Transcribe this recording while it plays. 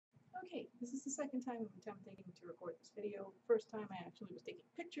Okay, this is the second time I'm attempting to record this video. First time I actually was taking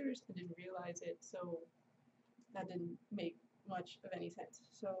pictures and didn't realize it, so that didn't make much of any sense.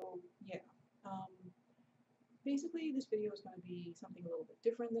 So yeah, um, basically this video is going to be something a little bit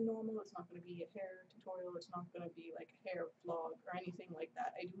different than normal. It's not going to be a hair tutorial, it's not going to be like a hair vlog or anything like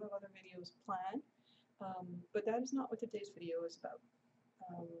that. I do have other videos planned, but that is not what today's video is about.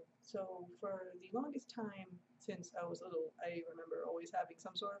 So for the longest time since I was little, I remember always having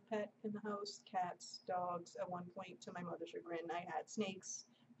some sort of pet in the house, cats, dogs. At one point, to my mother's chagrin, I had snakes,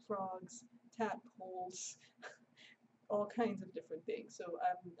 frogs, tadpoles, all kinds of different things. So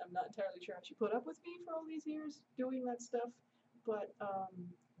I'm not entirely sure how she put up with me for all these years doing that stuff. But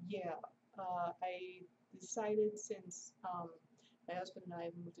yeah, I decided since my husband and I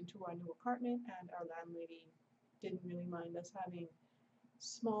have moved into our new apartment and our landlady didn't really mind us having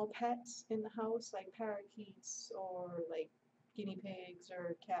small pets in the house, like parakeets or like guinea pigs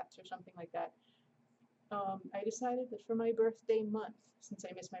or cats or something like that. I decided that for my birthday month, since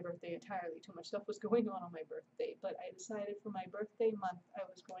I missed my birthday entirely, too much stuff was going on my birthday, but I decided for my birthday month I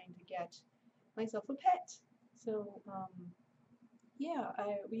was going to get myself a pet. So, yeah,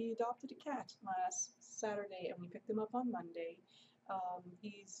 we adopted a cat last Saturday and we picked him up on Monday.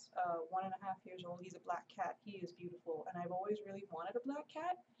 He's 1.5 years old. He's a black cat. He is beautiful, and I've always really wanted a black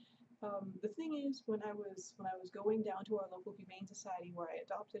cat. The thing is, when I was going down to our local Humane Society where I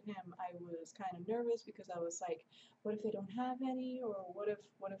adopted him, I was kind of nervous because I was like, what if they don't have any, or what if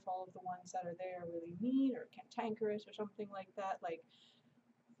all of the ones that are there are really mean or cantankerous or something like that? Like,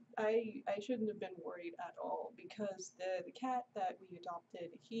 I shouldn't have been worried at all because the cat that we adopted,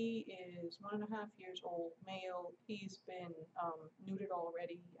 he is 1.5 years old, male. He's been neutered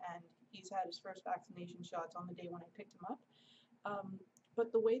already, and he's had his first vaccination shots on the day when I picked him up. Um,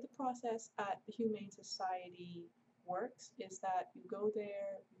 but the way the process at the Humane Society works is that you go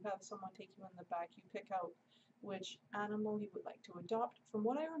there, you have someone take you in the back, you pick out which animal you would like to adopt. From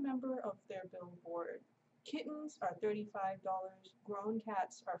what I remember of their billboard, kittens are $35, grown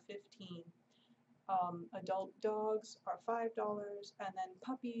cats are $15, adult dogs are $5, and then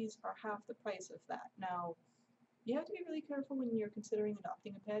puppies are half the price of that. Now, you have to be really careful when you're considering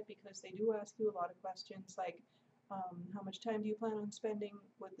adopting a pet because they do ask you a lot of questions like how much time do you plan on spending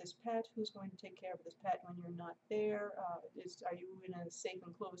with this pet? Who's going to take care of this pet when you're not there? Are you in a safe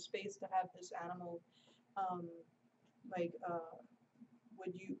and closed space to have this animal? Um, like,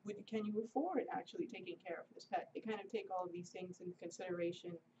 can you afford actually taking care of this pet? They kind of take all of these things into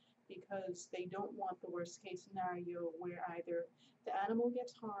consideration because they don't want the worst case scenario where either the animal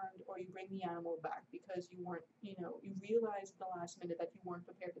gets harmed or you bring the animal back because you weren't, you realized at the last minute that you weren't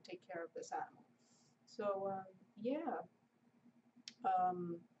prepared to take care of this animal. So, yeah,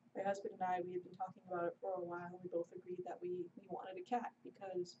 my husband and I, we had been talking about it for a while. We both agreed that we wanted a cat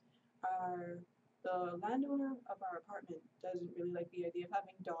because the landowner of our apartment doesn't really like the idea of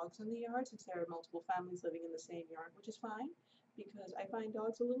having dogs in the yard since there are multiple families living in the same yard, which is fine because I find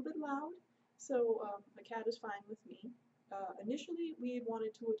dogs a little bit loud. So a cat is fine with me. Initially, we had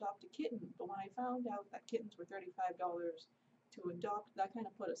wanted to adopt a kitten, but when I found out that kittens were $35 to adopt, that kind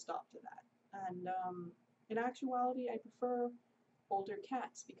of put a stop to that. And in actuality, I prefer older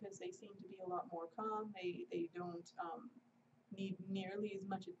cats because they seem to be a lot more calm. They don't need nearly as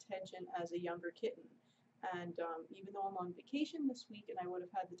much attention as a younger kitten. And even though I'm on vacation this week and I would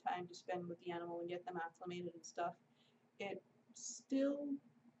have had the time to spend with the animal and get them acclimated and stuff, it still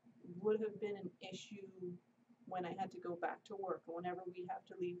would have been an issue when I had to go back to work or whenever we have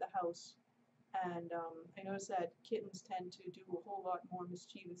to leave the house. And I noticed that kittens tend to do a whole lot more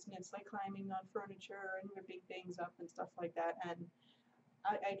mischievousness, like climbing on furniture and ripping things up and stuff like that. And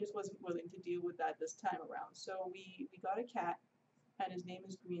I just wasn't willing to deal with that this time around. So we got a cat, and his name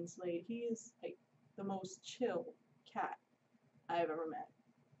is Greenslade. He is like the most chill cat I've ever met.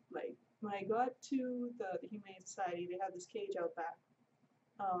 Like when I got to the Humane Society, they have this cage out back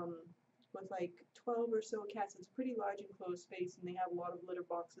um, with like 12 or so cats. It's a pretty large enclosed space, and they have a lot of litter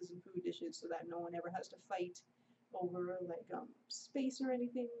boxes and food dishes so that no one ever has to fight over like space or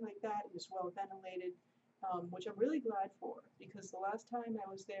anything like that. It was well ventilated, which I'm really glad for because the last time I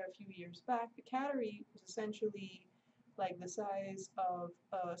was there a few years back, the cattery was essentially like the size of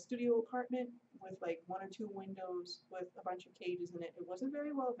a studio apartment with like one or two windows with a bunch of cages in it. It wasn't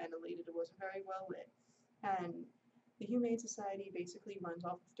very well ventilated. It wasn't very well lit, and the Humane Society basically runs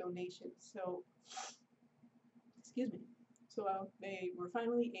off of donations. So, excuse me. So they were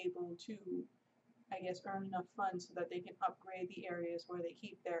finally able to, I guess, earn enough funds so that they can upgrade the areas where they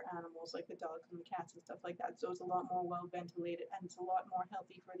keep their animals, like the dogs and the cats and stuff like that. So it's a lot more well ventilated and it's a lot more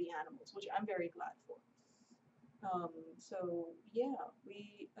healthy for the animals, which I'm very glad for. So yeah,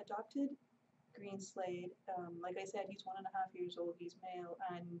 we adopted Greenslade. Like I said, he's 1.5 years old. He's male,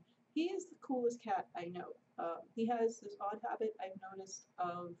 and he is the coolest cat I know. He has this odd habit I've noticed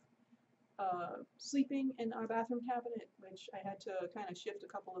of sleeping in our bathroom cabinet, which I had to kind of shift a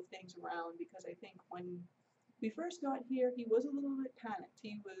couple of things around because I think when we first got here, he was a little bit panicked.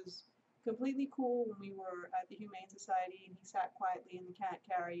 He was completely cool when we were at the Humane Society, and he sat quietly in the cat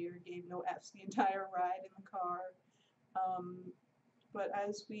carrier, gave no F's the entire ride in the car. Um, but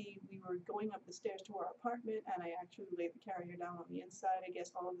as we were going up the stairs to our apartment, and I actually laid the carrier down on the inside, I guess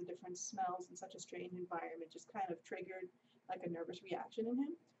all of the different smells in such a strange environment just kind of triggered like a nervous reaction in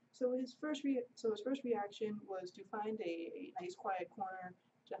him. So his first reaction was to find a nice quiet corner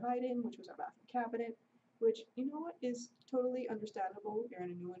to hide in, which was our bathroom cabinet, which, you know what, is totally understandable. You're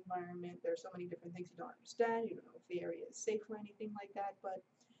in a new environment. There are so many different things you don't understand. You don't know if the area is safe or anything like that. But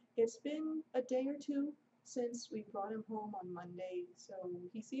it's been a day or two since we brought him home on Monday, so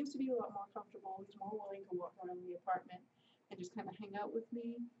he seems to be a lot more comfortable. He's more willing to walk around the apartment and just kind of hang out with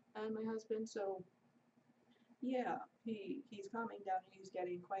me and my husband. So yeah, he's calming down and he's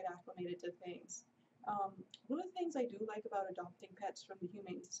getting quite acclimated to things. One of the things I do like about adopting pets from the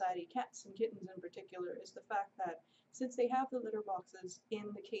Humane Society, cats and kittens in particular, is the fact that since they have the litter boxes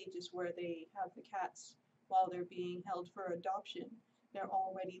in the cages where they have the cats while they're being held for adoption, they're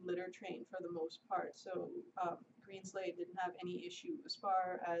already litter trained for the most part. So Greenslade didn't have any issue as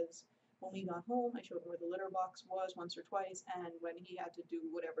far as when we got home. I showed him where the litter box was once or twice, and when he had to do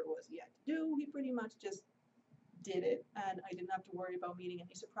whatever it was he had to do, he pretty much just did it, and I didn't have to worry about meeting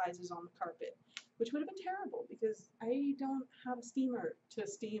any surprises on the carpet, which would have been terrible because I don't have a steamer to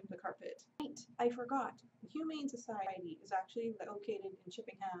steam the carpet. Right, I forgot. The Humane Society is actually located in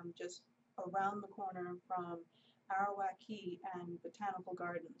Chippenham, just around the corner from Arawak Key and Botanical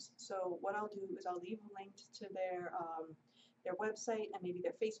Gardens. So what I'll do is I'll leave a link to their website and maybe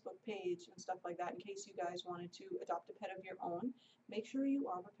their Facebook page and stuff like that in case you guys wanted to adopt a pet of your own. Make sure you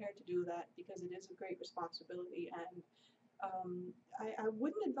are prepared to do that because it is a great responsibility, and I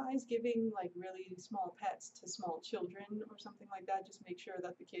wouldn't advise giving like really small pets to small children or something like that. Just make sure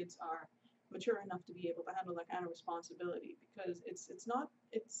that the kids are mature enough to be able to handle that kind of responsibility because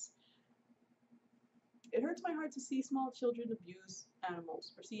it hurts my heart to see small children abuse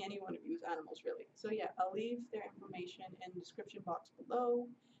animals or see anyone abuse animals really. So yeah, I'll leave their information in the description box below,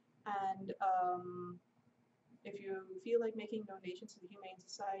 and if you feel like making donations to the Humane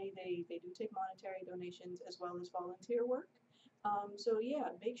Society, they do take monetary donations as well as volunteer work. So yeah,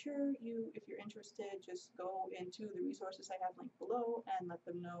 make sure if you're interested, just go into the resources I have linked below and let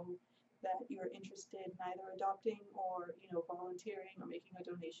them know that you're interested in either adopting or volunteering or making a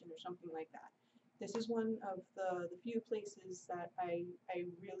donation or something like that. This is one of the few places that I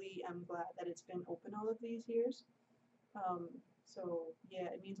really am glad that it's been open all of these years. So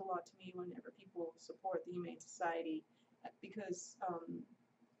yeah, it means a lot to me whenever people support the Humane Society because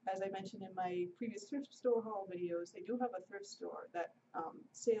as I mentioned in my previous thrift store haul videos, they do have a thrift store that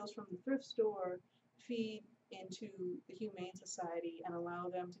sales from the thrift store feed into the Humane Society and allow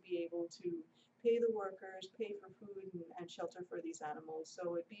them to be able to pay the workers, pay for food and shelter for these animals.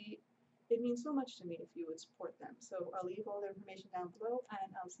 So it means so much to me if you would support them. So I'll leave all their information down below,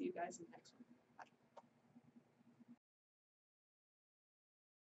 and I'll see you guys in the next one.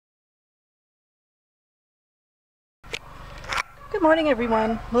 Good morning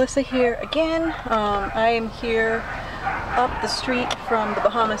everyone, Melissa here again. I am here up the street from the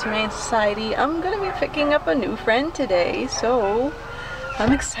Bahamas Humane Society. I'm going to be picking up a new friend today, so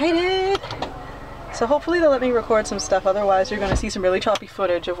I'm excited. So hopefully they'll let me record some stuff, otherwise you're going to see some really choppy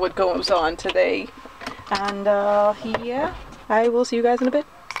footage of what goes on today. And yeah, I will see you guys in a bit.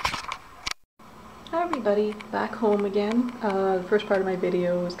 Hi everybody, back home again. The first part of my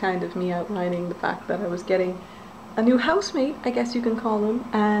video was kind of me outlining the fact that I was getting a new housemate, I guess you can call him,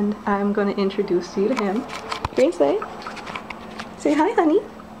 and I'm going to introduce you to him. Greenslade, say hi, honey.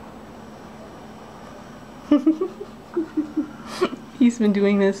 He's been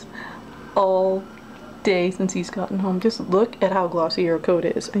doing this all day since he's gotten home. Just look at how glossy your coat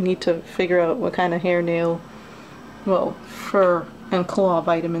is. I need to figure out what kind of hair, nail, well, fur and claw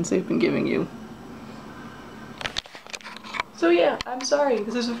vitamins they've been giving you. So yeah, I'm sorry.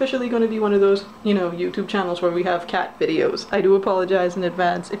 This is officially going to be one of those, YouTube channels where we have cat videos. I do apologize in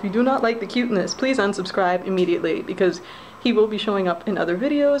advance. If you do not like the cuteness, please unsubscribe immediately because he will be showing up in other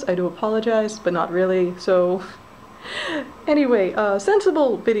videos. I do apologize, but not really. So anyway,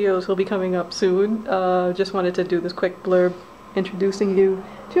 sensible videos will be coming up soon. Just wanted to do this quick blurb introducing you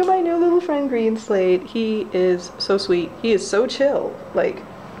to my new little friend Greenslade. He is so sweet. He is so chill. Like,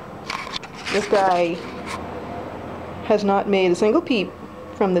 this guy has not made a single peep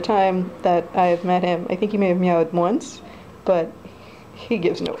from the time that I have met him. I think he may have meowed once, but he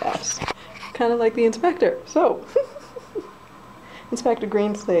gives no F's. Kind of like the inspector. So, Inspector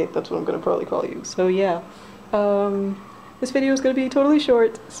Greenslade, that's what I'm going to probably call you. So yeah, this video is going to be totally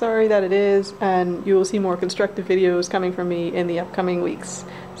short. Sorry that it is, and you will see more constructive videos coming from me in the upcoming weeks.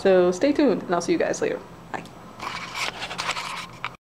 So stay tuned, and I'll see you guys later.